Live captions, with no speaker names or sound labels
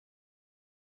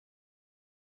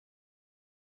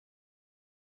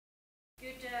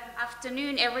Good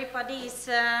afternoon, everybody.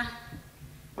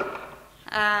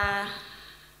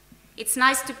 It's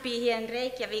nice to be here in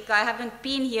Reykjavik. I haven't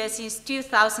been here since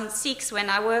 2006 when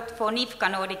I worked for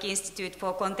NIFCA Nordic Institute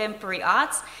for Contemporary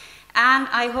Arts. And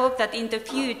I hope that in the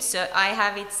future I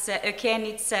have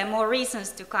more reasons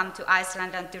to come to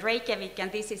Iceland and to Reykjavik.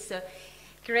 And this is a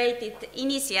great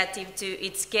initiative to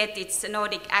get its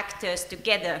Nordic actors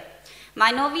together. My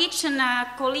Norwegian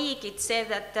colleague said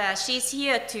that she's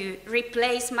here to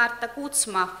replace Marita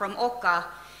Muukkonen from Oka.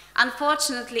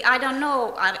 Unfortunately, I don't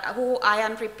know who I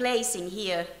am replacing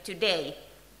here today.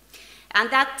 And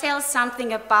that tells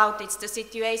something about the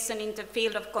situation in the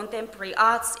field of contemporary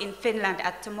arts in Finland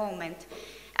at the moment.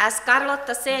 As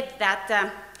Carlotta said,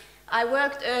 that I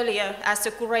worked earlier as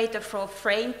a curator for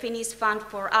FRAME, Finnish Fund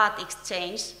for Art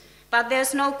Exchange, but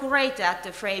there's no curator at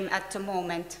the FRAME at the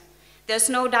moment. There's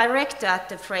no director at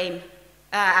the FRAME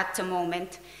at the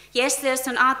moment. Yes, there's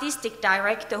an artistic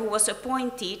director who was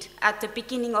appointed at the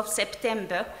beginning of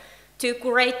September to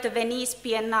curate the Venice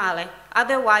Biennale.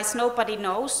 Otherwise, nobody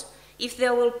knows if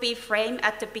there will be FRAME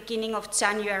at the beginning of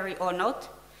January or not,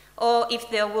 or if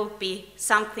there will be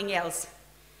something else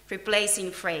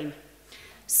replacing FRAME.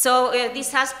 So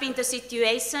this has been the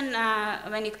situation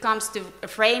when it comes to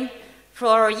FRAME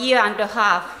for a year and a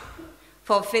half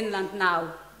for Finland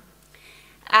now.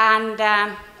 And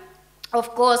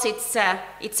of course,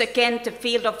 it's again the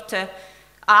field of the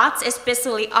arts,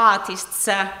 especially artists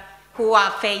who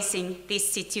are facing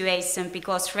this situation,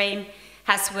 because FRAME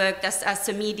has worked as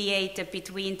a mediator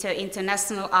between the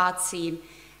international art scene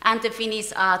and the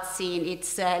Finnish art scene.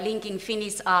 It's linking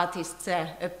Finnish artists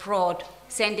abroad,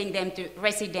 sending them to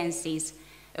residencies,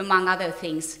 among other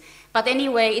things. But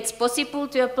anyway, it's possible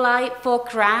to apply for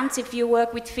grants if you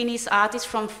work with Finnish artists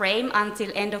from FRAME until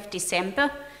end of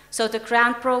December. So the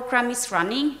grant program is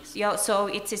running, so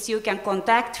it says you can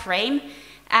contact FRAME,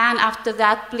 and after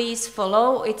that, please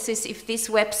follow. It says if this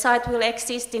website will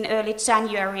exist in early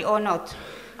January or not.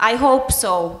 I hope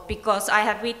so, because I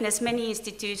have witnessed many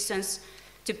institutions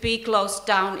to be closed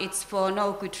down. It's for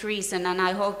no good reason, and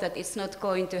I hope that it's not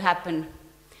going to happen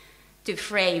to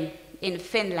FRAME in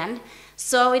Finland.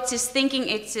 So it's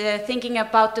thinking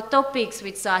about the topics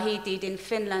which are heated in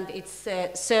Finland. It's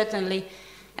certainly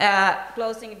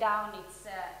closing down its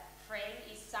FRAME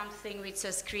is something which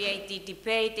has created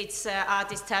debate. Its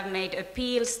artists have made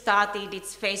appeals, started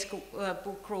its Facebook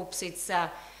groups. It's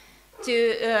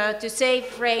to save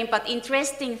FRAME. But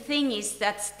interesting thing is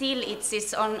that still it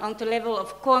is on the level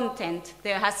of content.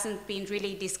 There hasn't been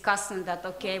really discussion that,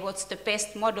 okay, what's the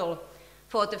best model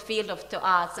for the field of the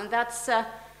arts, and that's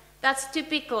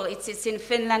typical. It's in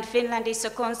Finland. Finland is a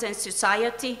consent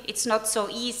society. It's not so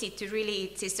easy to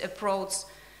really approach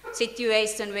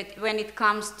situation when it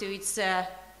comes to its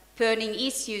burning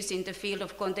issues in the field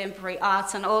of contemporary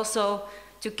arts, and also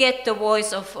to get the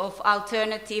voice of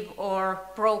alternative or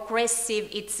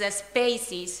progressive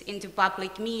spaces into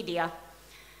public media.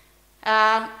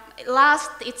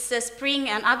 It's spring.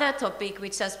 Another topic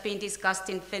which has been discussed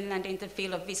in Finland in the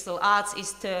field of visual arts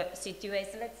is the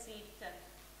situation. Let's see if the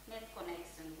net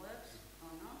connection works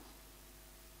or not.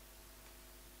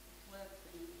 It worked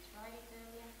when we tried it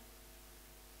earlier.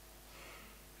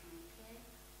 Okay.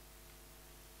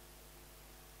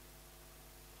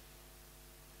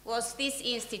 Was this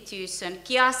institution,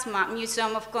 Kiasma,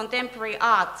 Museum of Contemporary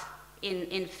Art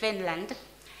in Finland.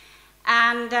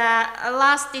 And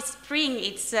last spring,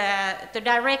 the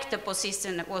director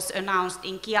position was announced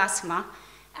in Kiasma.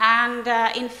 And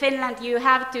in Finland, you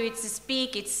have to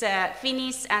speak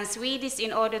Finnish and Swedish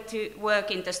in order to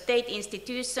work in the state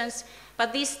institutions.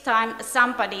 But this time,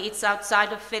 somebody, it's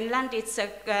outside of Finland, it's a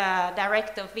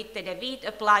director of Virtir,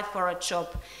 applied for a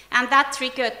job. And that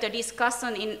triggered the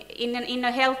discussion in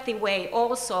a healthy way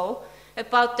also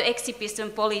about the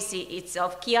exhibition policy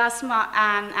of Kiasma,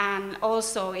 and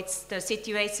also it's the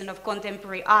situation of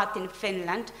contemporary art in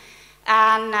Finland.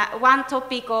 And one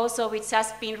topic also which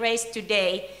has been raised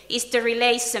today is the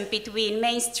relation between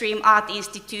mainstream art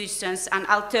institutions and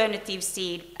alternative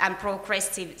scene and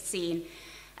progressive scene.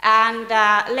 And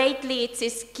lately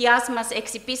Kiasma's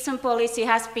exhibition policy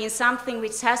has been something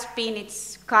which has been,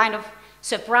 it's kind of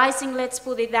surprising, let's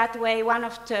put it that way. One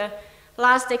of the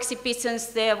last exhibitions,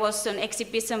 there was an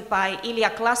exhibition by Ilya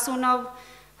Klasunov,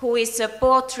 who is a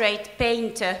portrait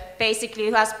painter, basically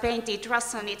who has painted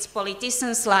Russian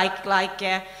politicians like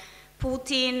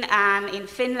Putin, and in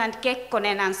Finland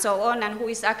Kekkonen and so on, and who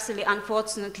is actually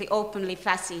unfortunately openly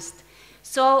fascist.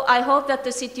 So I hope that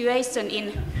the situation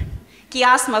in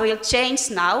Kiasma will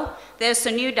change now. There's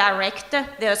a new director,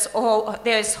 there's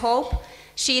hope.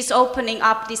 She's opening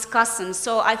up discussions.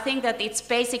 So I think that it's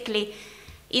basically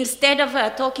Instead of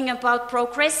talking about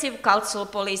progressive cultural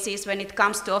policies when it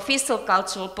comes to official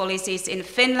cultural policies in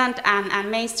Finland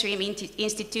and mainstream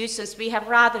institutions, we have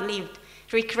rather lived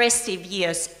regressive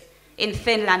years in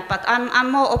Finland, but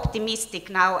I'm more optimistic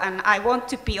now, and I want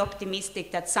to be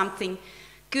optimistic that something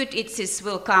good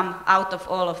will come out of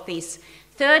all of this.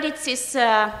 Third,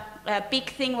 a big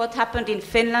thing what happened in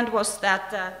Finland was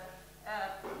that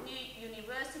new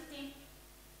university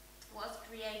was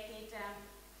created,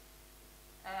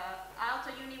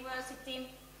 Aalto University,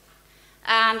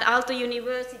 and Aalto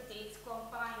University is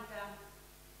combined.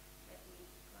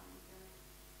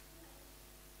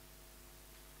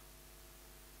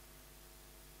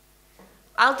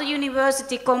 Aalto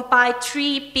University combined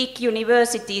 3 big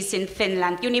universities in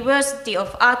Finland: University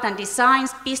of Art and Design,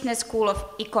 Business School of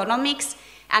Economics,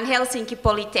 and Helsinki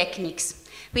Polytechnics,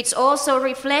 which also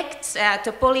reflects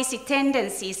the policy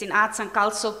tendencies in arts and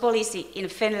cultural policy in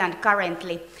Finland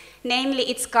currently, namely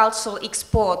its cultural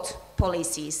export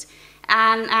policies.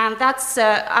 And that's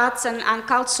arts and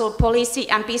cultural policy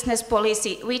and business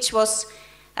policy, which was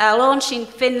launched in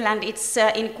Finland. It's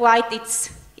in quite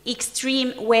its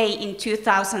extreme way in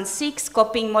 2006,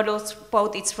 copying models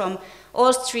both it's from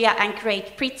Austria and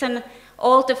Great Britain.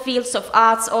 All the fields of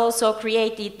arts also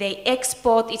created, they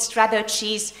export its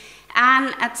strategies,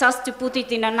 and just to put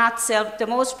it in a nutshell, the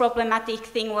most problematic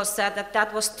thing was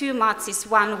that was too much is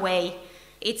one way.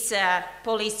 It's a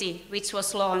policy which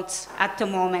was launched at the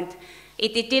moment.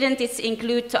 It didn't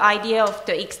include the idea of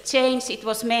the exchange, it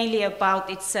was mainly about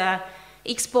its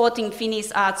exporting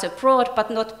Finnish arts abroad, but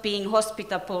not being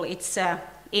hospitable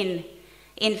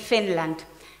in Finland.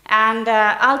 And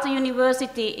Aalto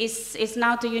University is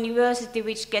now the university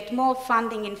which gets more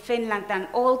funding in Finland than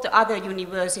all the other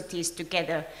universities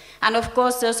together. And of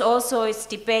course there's also this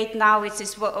debate now, which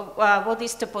is what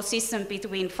is the position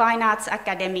between Fine Arts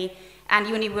Academy and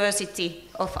University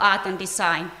of Art and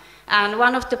Design. And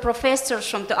one of the professors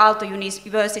from the Aalto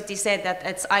University said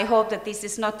that I hope that this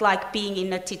is not like being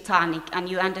in a Titanic, and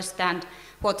you understand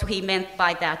what he meant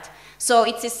by that. So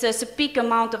it is a big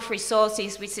amount of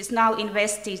resources which is now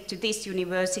invested to this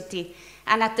university,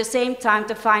 and at the same time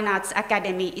the Fine Arts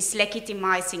Academy is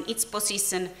legitimizing its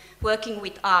position, working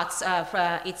with arts,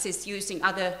 it is using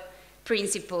other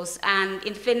principles. And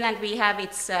in Finland we have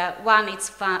its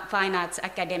Fine Arts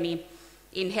Academy.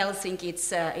 In Helsinki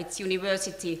it's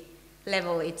university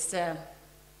level, it's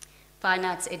fine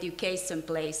arts education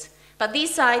place. But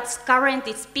besides current,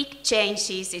 it's big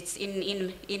changes, it's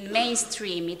in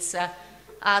mainstream, it's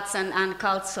arts and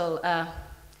cultural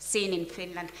scene in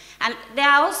Finland. And there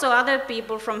are also other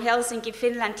people from Helsinki,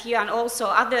 Finland here, and also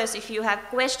others. If you have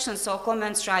questions or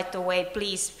comments right away,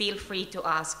 please feel free to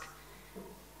ask.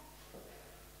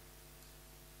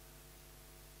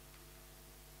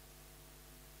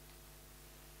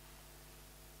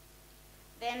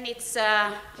 Then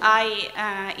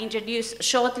I introduce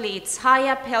shortly, it's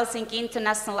HIAP, Helsinki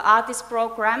International Artist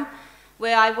Program,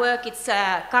 where I work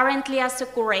currently as a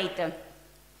curator.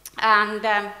 And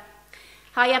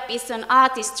HIAP is an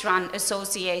artist-run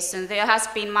association. There has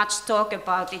been much talk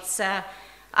about its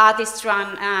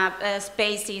artist-run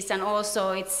spaces, and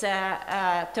also it's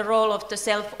the role of the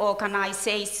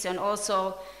self-organization.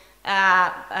 Also,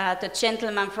 the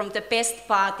gentleman from the Best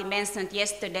Party mentioned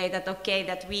yesterday that, okay,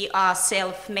 that we are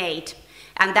self-made.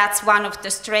 And that's one of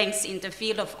the strengths in the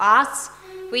field of arts,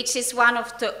 which is one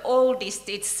of the oldest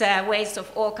ways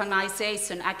of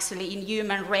organization actually in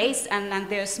human race, and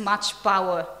there's much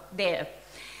power there.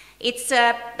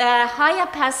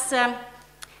 HIAP has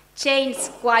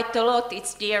changed quite a lot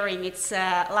during its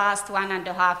last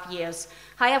 1.5 years.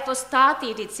 HIAP was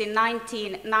started in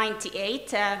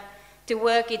 1998 to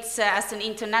work as an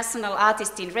international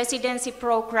artist in residency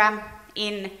program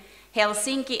in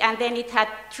Helsinki, and then it had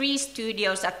 3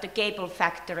 studios at the Cable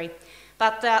Factory.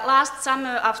 But last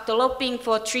summer, after lobbying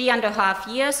for 3.5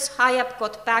 years, HIAP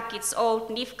got back its old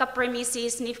NIFCA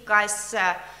premises. NIFCA is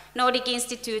Nordic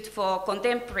Institute for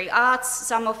Contemporary Arts.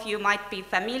 Some of you might be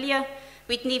familiar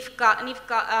with NIFCA.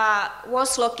 NIFCA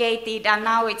was located, and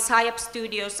now its HIAP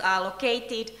studios are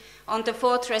located on the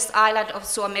fortress island of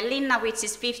Suomenlinna, which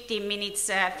is 15 minutes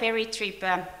ferry trip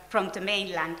from the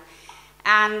mainland.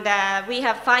 And we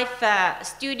have 5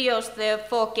 studios there,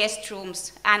 4 guest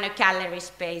rooms and a gallery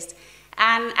space.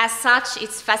 And as such,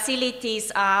 its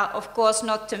facilities are, of course,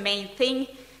 not the main thing.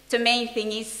 The main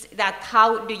thing is that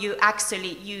how do you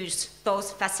actually use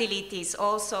those facilities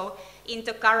also in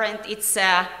the current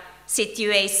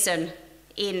situation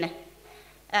in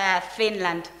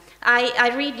Finland.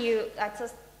 I read you, I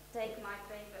just take my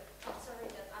paper. I'm sorry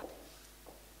that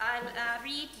I'll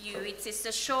read you. It's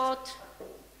a short,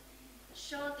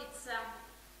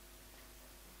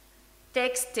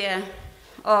 text,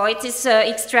 it is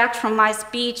extract from my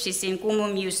speeches in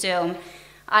Komu Museum.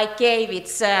 I gave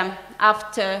it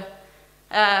after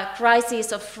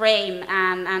crisis of frame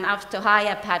and after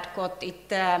HIAP had got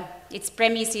its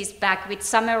premises back, which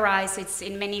summarizes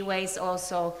in many ways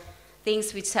also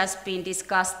things which has been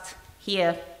discussed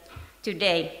here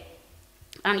today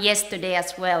and yesterday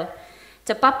as well.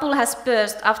 The bubble has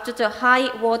burst after the high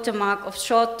watermark of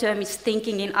short-termist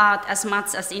thinking in art as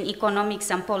much as in economics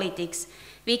and politics.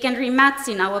 We can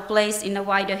reimagine our place in a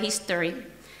wider history.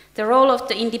 The role of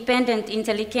the independent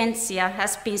intelligentsia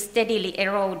has been steadily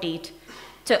eroded.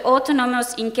 The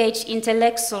autonomous engaged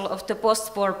intellectual of the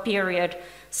post-war period,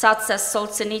 such as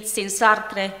Solzhenitsyn,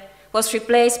 Sartre, was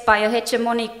replaced by a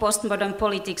hegemonic postmodern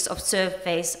politics of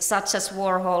surface, such as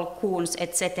Warhol, Koons,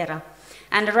 etc.,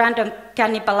 and a random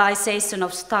cannibalization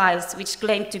of styles which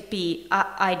claim to be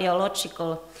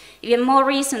ideological. Even more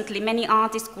recently, many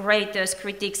artists, curators,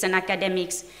 critics, and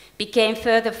academics became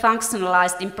further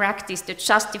functionalized in practice to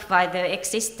justify their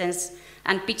existence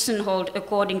and pigeonholed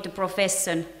according to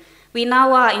profession. We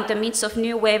now are in the midst of a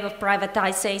new wave of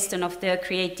privatization of their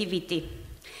creativity.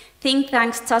 Think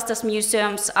tanks, just as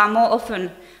museums, are more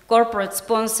often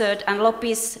corporate-sponsored, and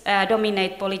lobbies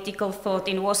dominate political thought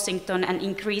in Washington and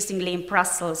increasingly in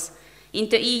Brussels. In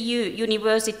the EU,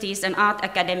 universities and art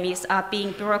academies are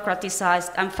being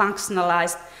bureaucratized and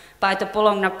functionalized by the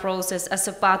Bologna process as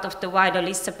a part of the wider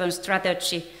Lisbon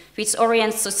strategy, which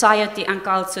orients society and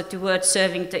culture towards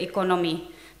serving the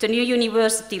economy. The new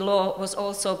university law was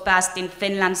also passed in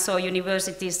Finland, so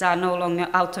universities are no longer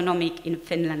autonomic in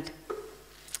Finland.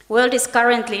 The world is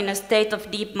currently in a state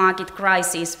of deep market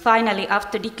crisis. Finally,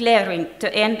 after declaring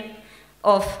the end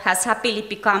of has happily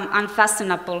become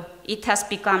unfashionable, it has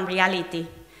become reality.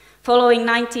 Following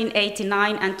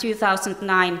 1989 and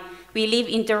 2009, we live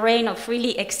in the reign of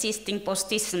really existing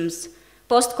postisms.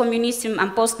 Post-communism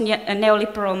and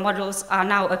post-neoliberal models are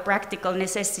now a practical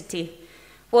necessity.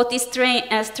 What is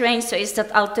stranger is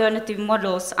that alternative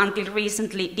models, until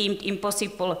recently deemed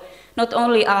impossible, not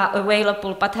only are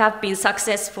available but have been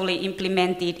successfully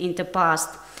implemented in the past.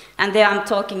 And there I'm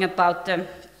talking about the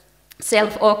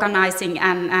self-organizing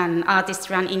and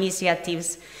artist-run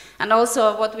initiatives. And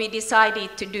also what we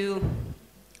decided to do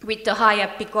with the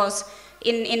HIAP, because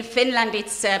in Finland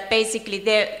it's basically,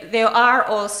 there are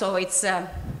also,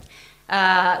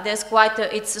 there's quite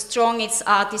a, it's strong, it's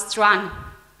artist-run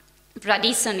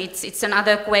tradition. It's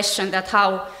another question that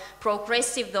how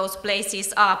progressive those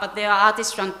places are, but there are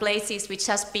artist-run places which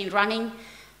has been running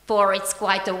for it's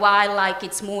quite a while, like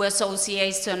it's Mu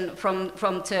Association from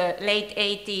the late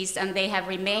 80s, and they have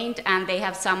remained, and they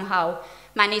have somehow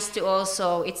managed to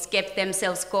also, it's kept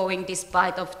themselves going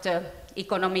despite of the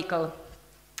economical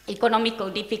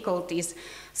difficulties.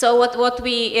 So what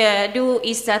we do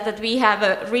is that we have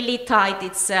a really tight,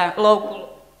 it's local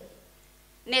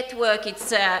network,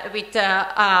 it's with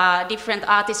different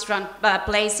artist-run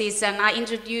places, and I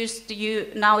introduced you,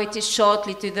 now it is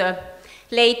shortly, to the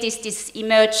latest is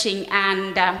emerging,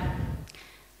 and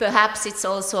perhaps it's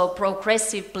also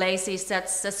progressive places.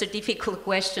 That's a difficult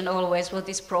question always, what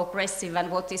is progressive and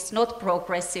what is not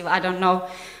progressive. I don't know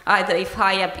either if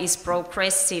HIAP is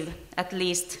progressive, at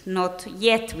least not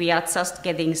yet, we are just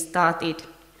getting started.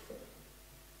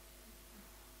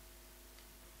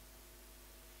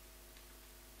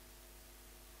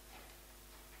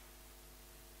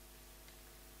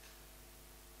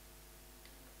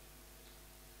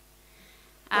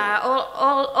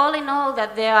 All in all,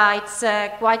 that there are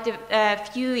quite a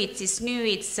few. It is new.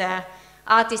 It's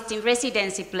artists in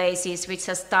residency places which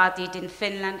has started in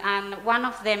Finland, and one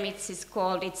of them is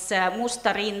called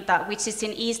Musta Rinta, which is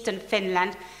in eastern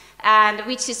Finland, and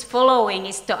which is following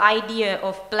is the idea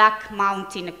of Black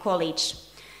Mountain College.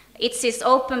 It's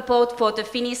open both for the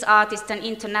Finnish artists and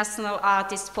international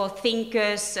artists, for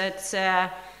thinkers,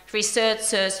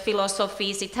 researchers,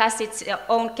 philosophies. It has its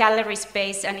own gallery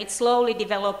space, and it's slowly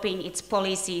developing its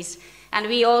policies. And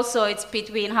we also, it's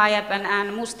between HIAP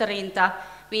and Musta Rinta,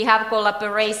 we have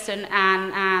collaboration,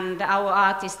 and our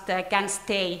artists can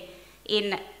stay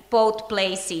in both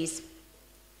places.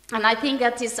 And I think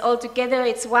that is altogether,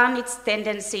 its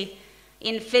tendency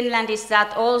in Finland is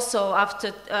that also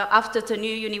after the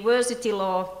new university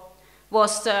law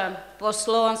was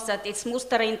launched, that it's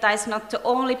Musta Rinta is not the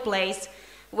only place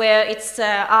where its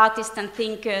artists and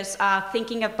thinkers are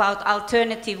thinking about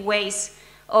alternative ways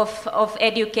of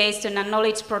education and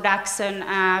knowledge production.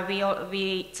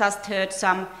 We just heard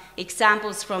some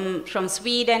examples from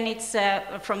Sweden. It's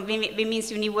from Women's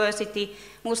University.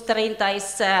 Musta Rinta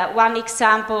is one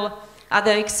example.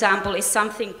 Other example is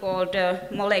something called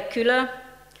molecular.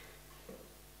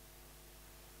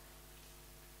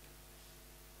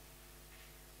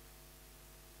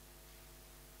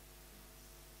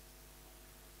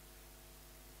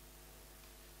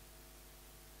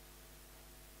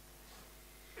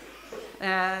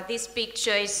 This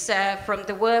picture is from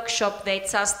the workshop they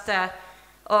just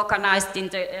organized in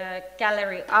the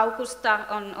Gallery Augusta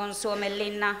on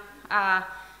Suomenlinna.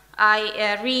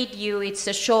 I read you, it's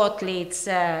a shortly, it's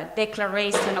a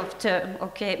declaration of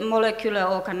the molecular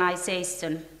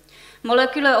organization.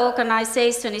 Molecular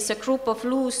organization is a group of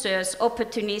losers,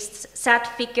 opportunists, sad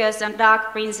figures and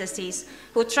dark princesses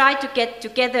who try to get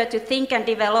together to think and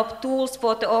develop tools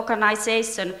for the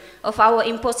organization of our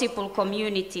impossible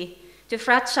community, the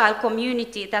fragile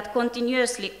community that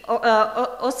continuously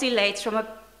oscillates from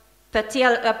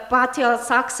a partial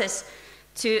success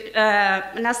to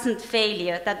nascent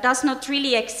failure that does not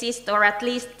really exist or at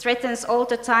least threatens all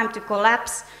the time to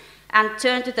collapse and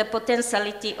turn to the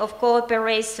potentiality of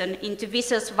cooperation into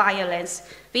vicious violence.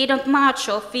 We don't march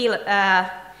or feel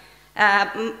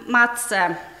much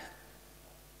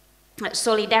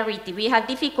solidarity. We have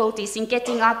difficulties in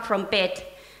getting up from bed.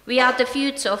 We are the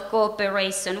future of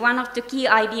cooperation. One of the key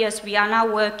ideas we are now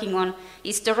working on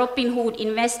is the Robin Hood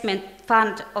Investment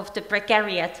Fund of the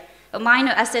Precariat, a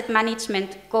minor asset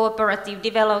management cooperative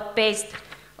developed based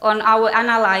on our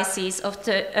analysis of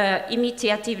the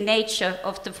imitative nature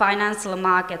of the financial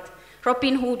market.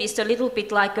 Robin Hood is a little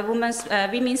bit like a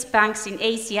women's banks in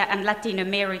Asia and Latin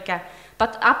America,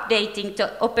 but updating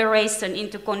the operation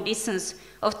into conditions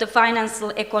of the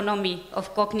financial economy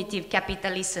of cognitive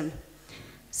capitalism.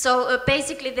 So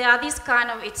basically there are this kind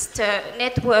of, it's the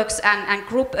networks and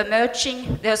group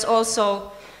emerging. There's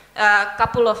also a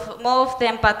couple of more of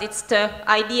them, but it's the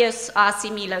ideas are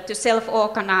similar, to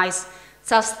self-organize,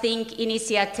 just think,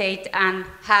 initiate, and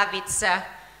have its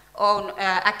own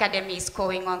academies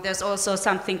going on. There's also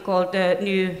something called the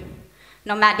New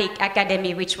Nomadic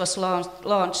Academy, which was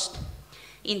launched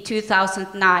in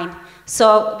 2009.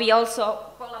 So we also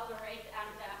collaborate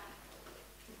and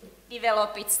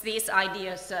develop these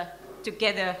ideas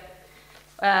together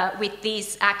with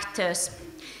these actors.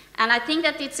 And I think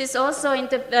that it is also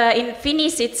in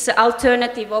Finnish, it's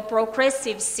alternative or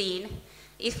progressive scene,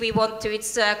 if we want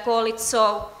to call it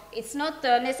so. It's not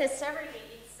necessarily,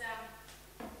 it's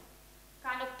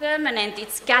kind of permanent,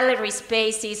 it's gallery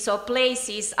spaces or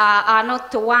places are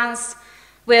not the ones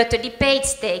where the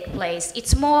debates take place.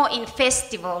 It's more in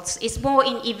festivals, it's more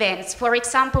in events. For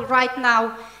example, right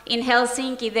now in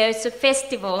Helsinki there's a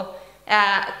festival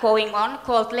going on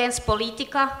called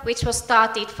Lenspolitica, which was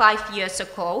started 5 years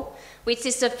ago, which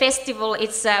is a festival,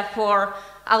 it's for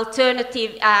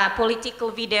alternative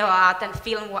political video art and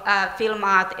film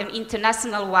art, an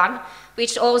international one,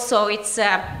 which also it's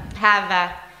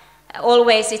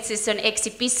always it is an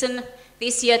exhibition.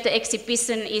 This year the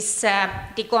exhibition is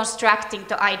deconstructing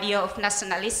the idea of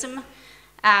nationalism,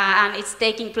 and it's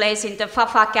taking place in the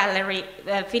Fafa Gallery.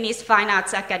 Finnish Fine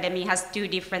Arts Academy has 2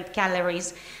 different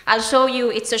galleries. I'll show you,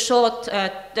 it's a short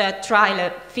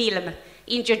trailer film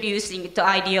introducing the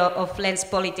idea of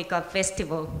Lenspolitica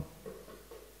Festival.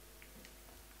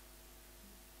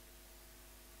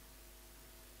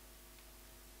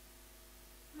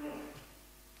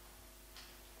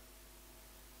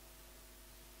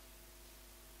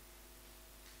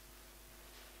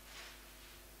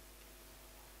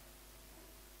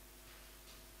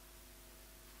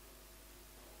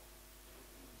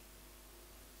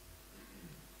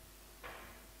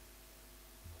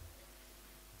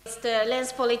 It's the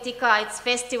Lenspolitica, it's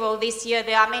festival this year.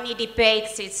 There are many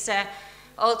debates. It's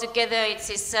altogether.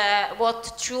 It's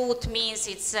what truth means.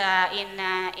 It's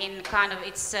in kind of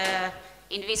it's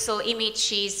in visual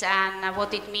images and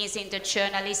what it means in the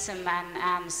journalism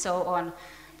and so on.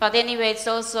 But anyway, it's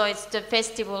the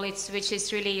festival which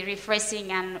is really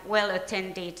refreshing and well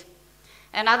attended.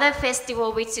 Another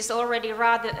festival which is already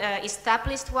rather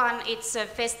established one. It's a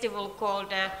festival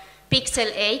called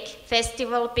Pixel Eik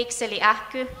Festival, Pixeli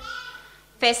Ähky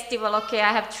Festival. Okay,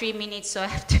 I have 3 minutes, so I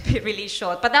have to be really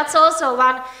short. But that's also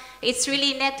one, it's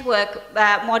really network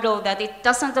model that it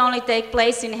doesn't only take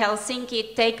place in Helsinki,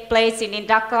 it takes place in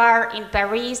Dakar, in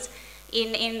Paris,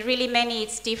 in really many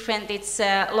different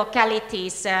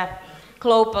localities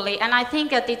globally. And I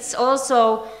think that it's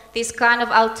also this kind of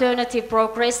alternative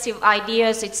progressive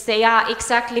ideas, they are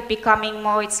exactly becoming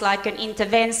more, it's like an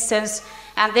interventions.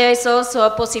 And there is also a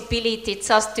possibility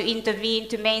just to intervene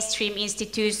to mainstream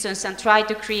institutions and try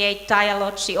to create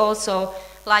dialogue. Also,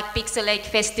 like Pixel Eik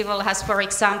Festival has, for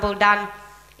example, done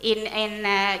in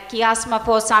Kiasma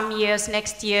for some years.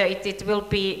 Next year it will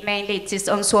be mainly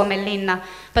on Suomenlinna.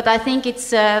 But I think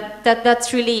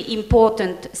that's really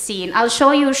important scene. I'll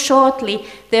show you shortly.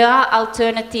 There are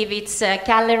alternative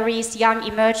galleries, young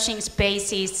emerging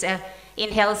spaces in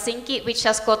Helsinki, which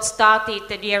has got started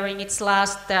during its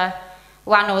last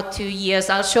 1 or 2 years.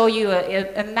 I'll show you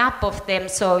a map of them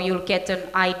so you'll get an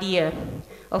idea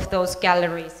of those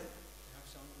galleries.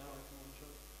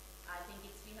 I think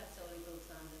we have so little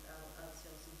time that I'll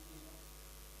show some people.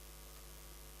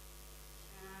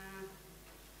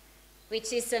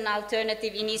 Which is an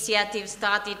alternative initiative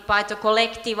started by the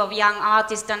collective of young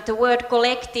artists, and the word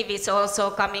collective is also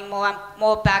coming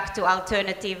more back to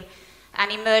alternative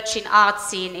and emerging art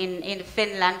scene in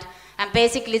Finland. And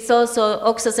basically it's also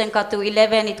Oksasenkatu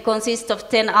 11, it consists of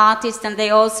 10 artists, and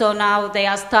they are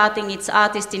starting its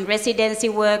artist in residency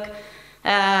work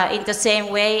in the same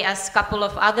way as a couple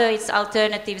of other its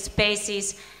alternative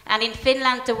spaces. And in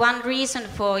Finland, the one reason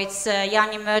for its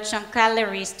young emerging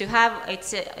galleries to have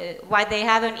why they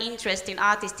have an interest in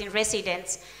artists in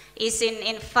residence is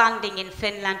in funding in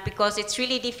Finland, because it's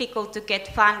really difficult to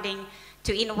get funding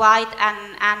to invite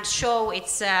and show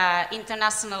its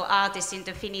international artists in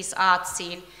the Finnish art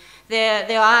scene.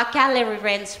 There are gallery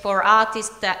rents for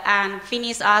artists, and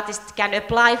Finnish artists can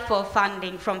apply for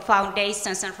funding from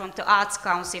foundations and from the Arts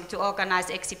Council to organize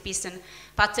exhibition,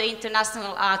 but the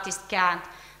international artists can't.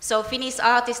 So Finnish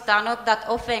artists are not that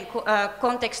often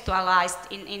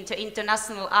contextualized in the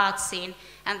international art scene,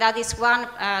 and that is one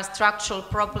structural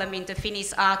problem in the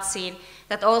Finnish art scene,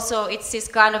 that also it's this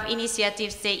kind of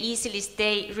initiatives, they easily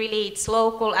stay really it's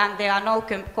local and there are no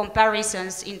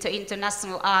comparisons in the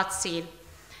international art scene.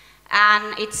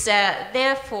 And it's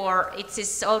therefore, it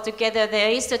is altogether, there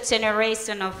is a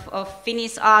generation of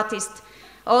Finnish artists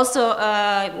also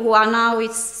who are now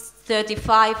it's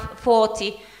 35,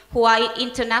 40, who are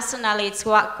internationally it's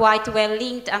quite well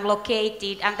linked and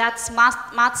located, and that's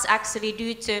much actually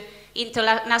due to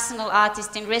international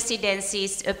artists in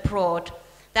residencies abroad.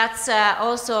 That's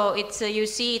also, you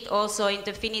see it also in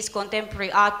the Finnish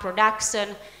contemporary art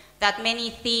production, that many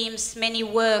themes, many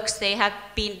works, they have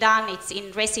been done, it's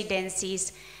in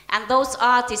residencies. And those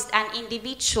artists and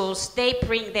individuals, they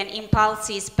bring then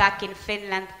impulses back in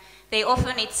Finland. They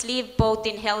often live both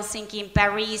in Helsinki, in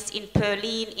Paris, in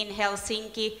Berlin, in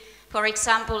Helsinki. For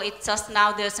example, just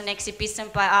now there's an exhibition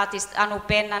by artist Anu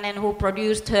Pennanen who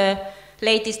produced her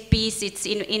latest piece. It's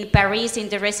in Paris, in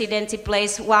the residency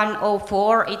place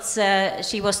 104.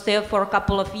 She was there for a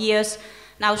couple of years.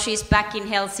 Now she's back in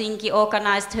Helsinki,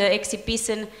 organized her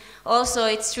exhibition. Also,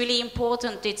 it's really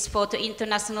important, it's for the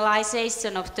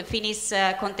internationalization of the Finnish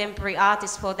contemporary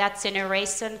artists for that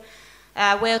generation,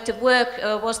 where the work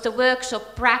was the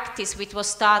workshop practice, which was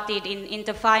started in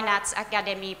the Fine Arts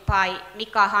Academy by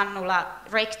Mika Hannula,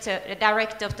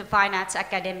 director of the Fine Arts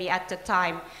Academy at the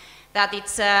time. That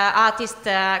it's artist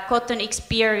got an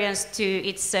experience to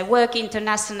its work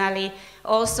internationally,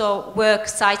 also work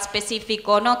site-specific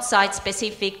or not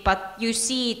site-specific, but you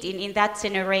see it in that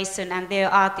generation and their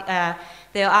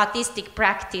artistic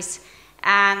practice.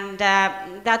 And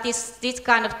this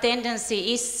kind of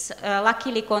tendency is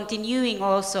luckily continuing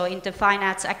also in the Fine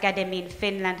Arts Academy in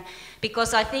Finland,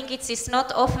 because I think it's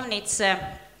not often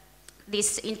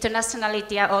this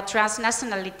internationality or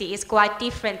transnationality is quite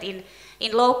different in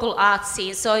local art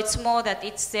scenes. So it's more that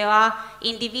there are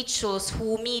individuals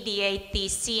who mediate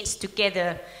these scenes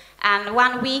together. And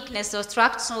one weakness or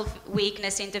structural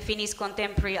weakness in the Finnish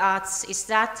contemporary arts is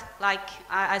that, like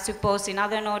I suppose in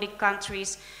other Nordic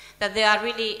countries, that there are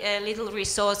really little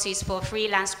resources for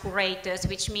freelance curators,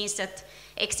 which means that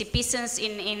exhibitions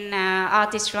in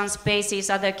artist-run spaces,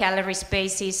 other gallery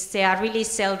spaces, they are really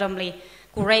seldomly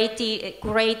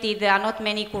curated. There are not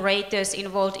many curators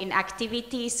involved in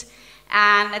activities.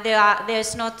 And there are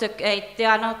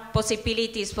not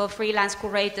possibilities for freelance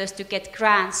curators to get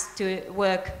grants to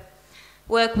work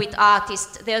with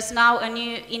artists. There's now a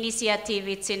new initiative.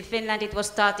 It's in Finland. It was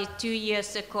started 2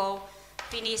 years ago.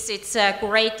 Finnish, it's a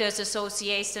Curators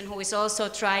Association who is also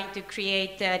trying to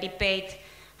create a debate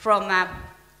from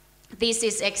this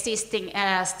is existing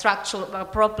structural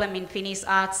problem in Finnish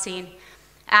art scene.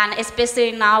 And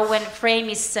especially now when frame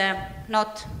is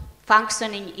not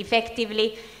functioning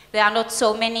effectively, there are not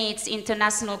so many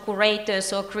international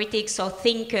curators or critics or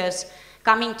thinkers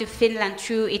coming to Finland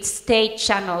through its state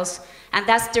channels. And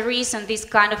that's the reason this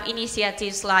kind of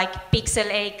initiatives like Pixel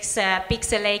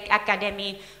Lake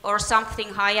Academy or something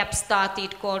HIAP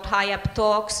started called HIAP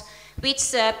Talks, which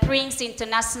brings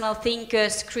international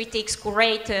thinkers, critics,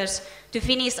 curators to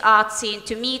Finnish art scene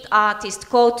to meet artists,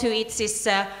 go to its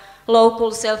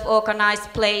local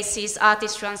self-organized places,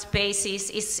 artist-run spaces,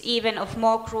 is even of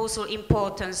more crucial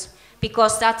importance,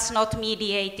 because that's not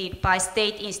mediated by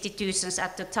state institutions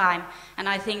at the time. And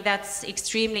I think that's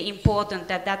extremely important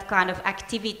that that kind of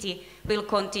activity will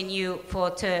continue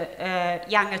for the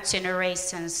younger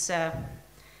generations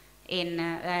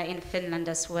in Finland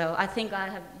as well. I think I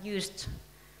have used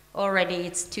already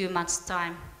it's too much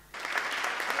time.